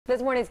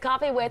This morning's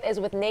Coffee With is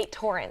with Nate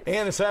Torrence.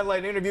 And the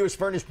satellite interview is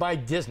furnished by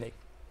Disney.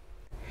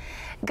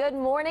 Good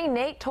morning,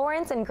 Nate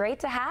Torrence, and great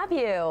to have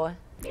you.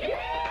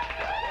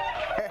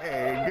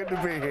 Hey, good to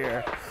be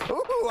here.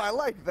 Ooh, I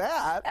like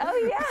that.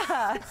 Oh, yeah.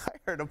 I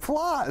heard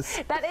applause.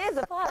 That is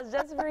applause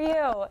just for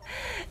you.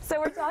 So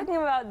we're talking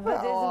about the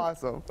Disney.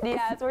 Awesome.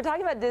 Yeah, so we're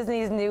talking about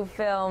Disney's new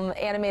film,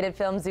 animated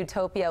film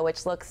Zootopia,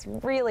 which looks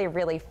really,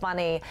 really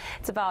funny.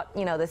 It's about,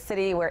 you know, the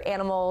city where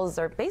animals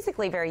are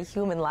basically very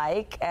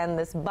human-like, and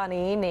this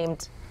bunny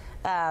named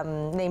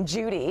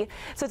Judy.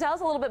 So tell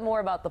us a little bit more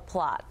about the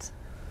plot.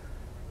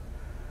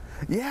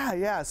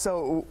 Yeah.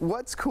 So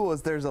what's cool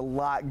is there's a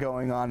lot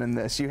going on in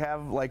this. You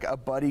have like a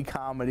buddy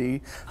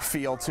comedy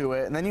feel to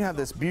it, and then you have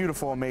this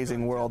beautiful,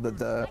 amazing world that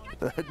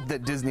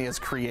that Disney has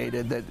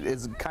created that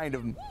is kind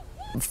of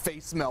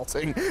face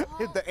melting.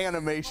 The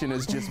animation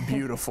is just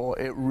beautiful.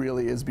 It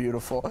really is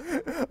beautiful.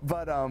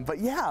 But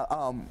yeah,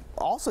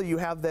 also you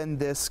have then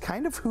this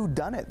kind of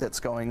whodunit that's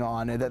going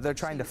on, and that they're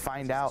trying to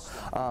find out.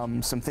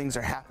 Some things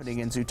are happening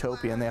in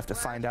Zootopia, and they have to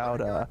find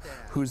out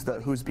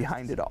who's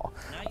behind it all.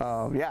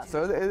 Yeah,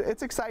 so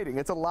it's exciting.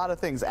 It's a lot of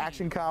things: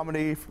 action,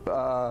 comedy,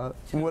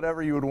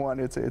 whatever you would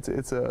want. It's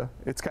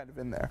kind of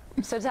in there.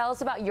 So tell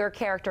us about your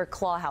character,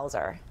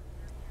 Clawhauser.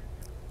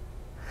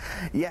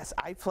 Yes,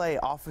 I play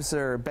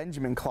Officer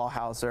Benjamin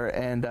Clawhauser,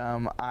 and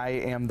I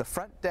am the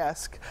front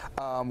desk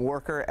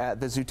worker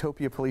at the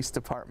Zootopia Police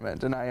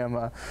Department, and I am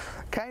a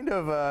kind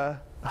of a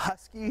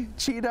husky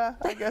cheetah,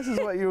 I guess is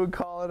what you would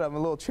call it. I'm a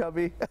little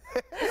chubby.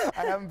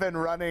 I haven't been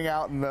running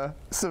out in the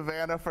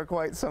savannah for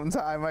quite some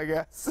time, I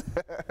guess.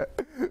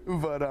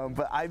 But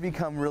I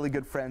become really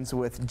good friends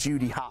with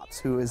Judy Hopps,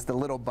 who is the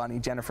little bunny,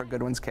 Jennifer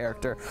Goodwin's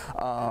character,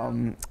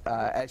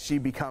 as she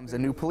becomes a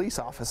new police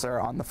officer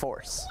on the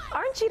force.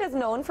 Aren't cheetahs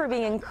known for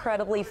being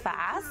incredibly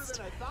fast?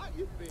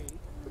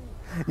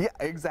 Yeah,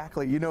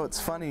 exactly. You know, what's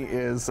funny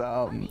is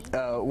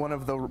one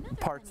of the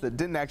parts that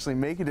didn't actually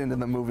make it into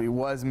the movie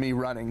was me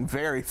running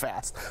very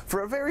fast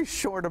for a very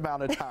short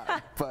amount of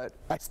time, but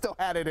I still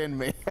had it in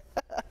me.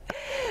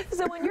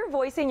 So when you're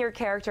voicing your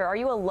character, are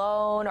you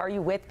alone? Are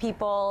you with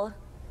people?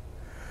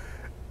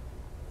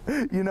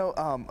 You know,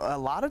 a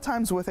lot of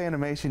times with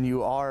animation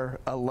you are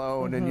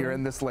alone, and you're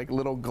in this like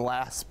little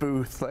glass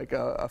booth, like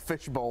a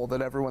fishbowl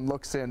that everyone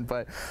looks in.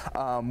 But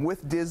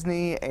with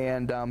Disney,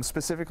 and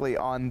specifically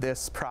on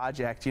this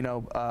project, you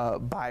know,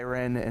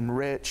 Byron and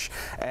Rich,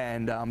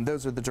 and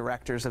those are the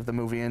directors of the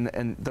movie,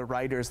 and the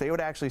writers, they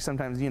would actually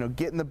sometimes, you know,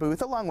 get in the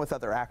booth along with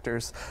other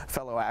actors,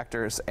 fellow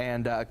actors,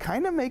 and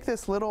kind of make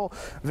this little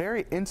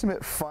very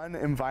intimate, fun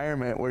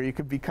environment where you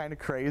could be kind of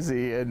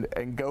crazy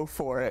and go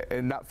for it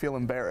and not feel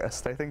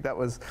embarrassed. I think that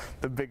was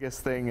the biggest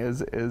thing,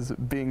 is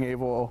being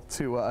able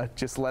to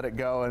just let it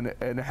go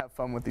and have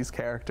fun with these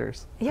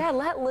characters. Yeah,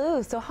 let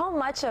loose. So how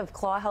much of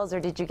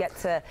Clawhauser did you get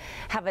to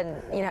have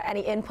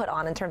any input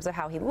on in terms of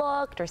how he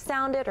looked or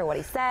sounded or what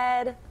he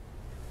said?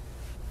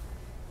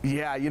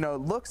 Yeah, you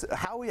know,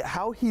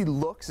 how he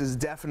looks is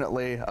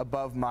definitely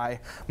above my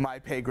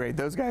pay grade.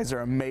 Those guys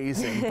are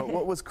amazing. But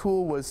what was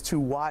cool was to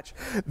watch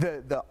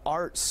the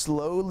art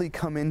slowly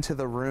come into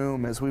the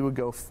room as we would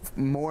go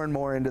more and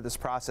more into this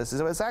process.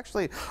 It was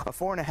actually a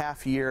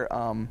 4.5-year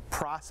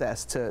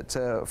process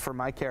for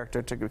my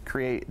character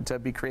to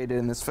be created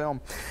in this film.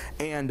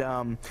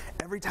 And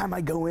every time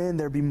I go in,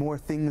 there'd be more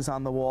things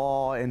on the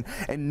wall and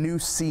new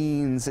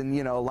scenes. And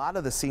you know, a lot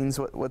of the scenes.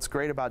 What's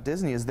great about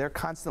Disney is they're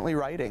constantly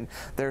writing.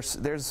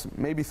 There's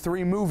maybe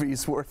 3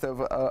 movies worth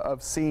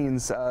of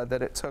scenes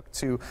that it took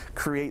to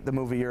create the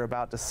movie you're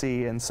about to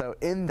see, and so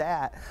in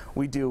that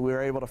we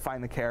were able to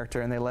find the character,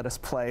 and they let us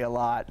play a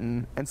lot,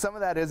 and some of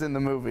that is in the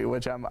movie,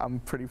 which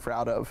I'm pretty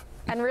proud of.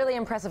 And really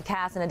impressive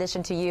cast in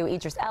addition to you: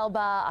 Idris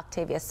Elba,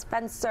 Octavia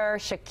Spencer,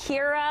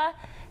 Shakira,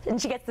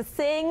 and she gets to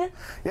sing.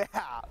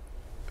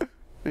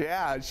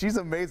 Yeah, she's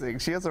amazing.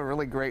 She has a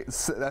really great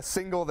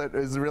single that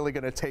is really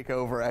going to take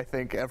over, I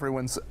think,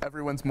 everyone's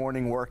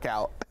morning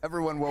workout.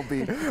 Everyone will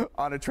be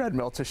on a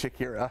treadmill to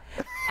Shakira.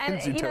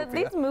 And you know,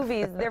 these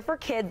movies, they're for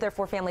kids, they're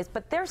for families,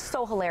 but they're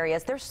so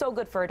hilarious. They're so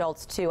good for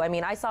adults too. I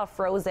mean, I saw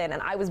Frozen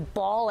and I was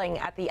bawling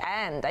at the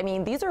end. I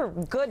mean, these are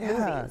good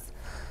movies.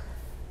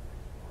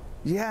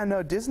 Yeah,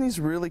 no, Disney's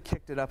really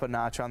kicked it up a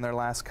notch on their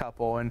last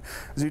couple, and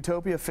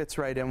Zootopia fits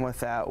right in with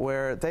that,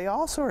 where they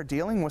also are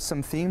dealing with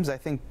some themes I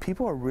think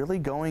people are really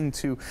going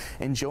to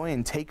enjoy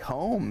and take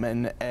home,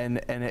 and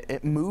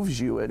it moves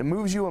you. It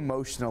moves you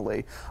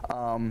emotionally,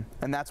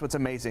 and that's what's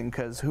amazing,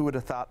 because who would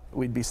have thought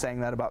we'd be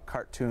saying that about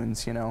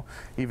cartoons, you know,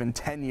 even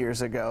 10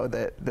 years ago,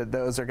 that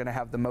those are going to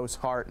have the most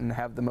heart and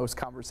have the most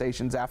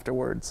conversations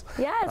afterwards.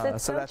 Yes,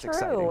 it's so that's true.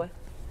 Exciting.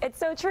 It's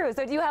so true.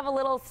 So do you have a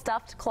little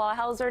stuffed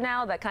Clawhauser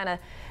now that kind of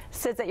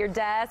sits at your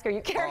desk, or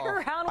you carry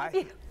around with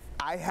you?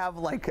 I have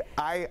like,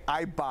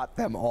 I bought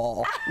them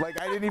all. Like,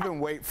 I didn't even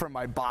wait for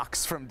my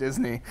box from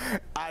Disney.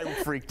 I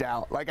freaked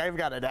out. Like, I've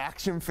got an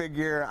action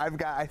figure.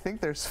 I think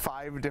there's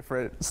 5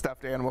 different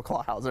stuffed animal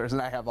Clawhausers,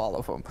 and I have all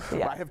of them.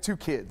 Yeah. I have 2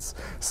 kids,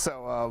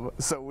 so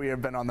we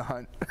have been on the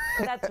hunt.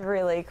 That's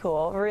really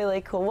cool,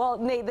 really cool. Well,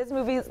 Nate, this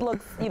movie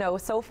looks, you know,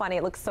 so funny.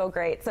 It looks so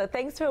great. So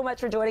thanks so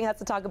much for joining us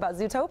to talk about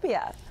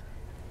Zootopia.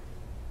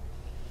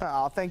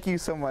 Oh, thank you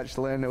so much,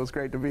 Lynn. It was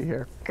great to be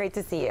here. Great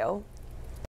to see you.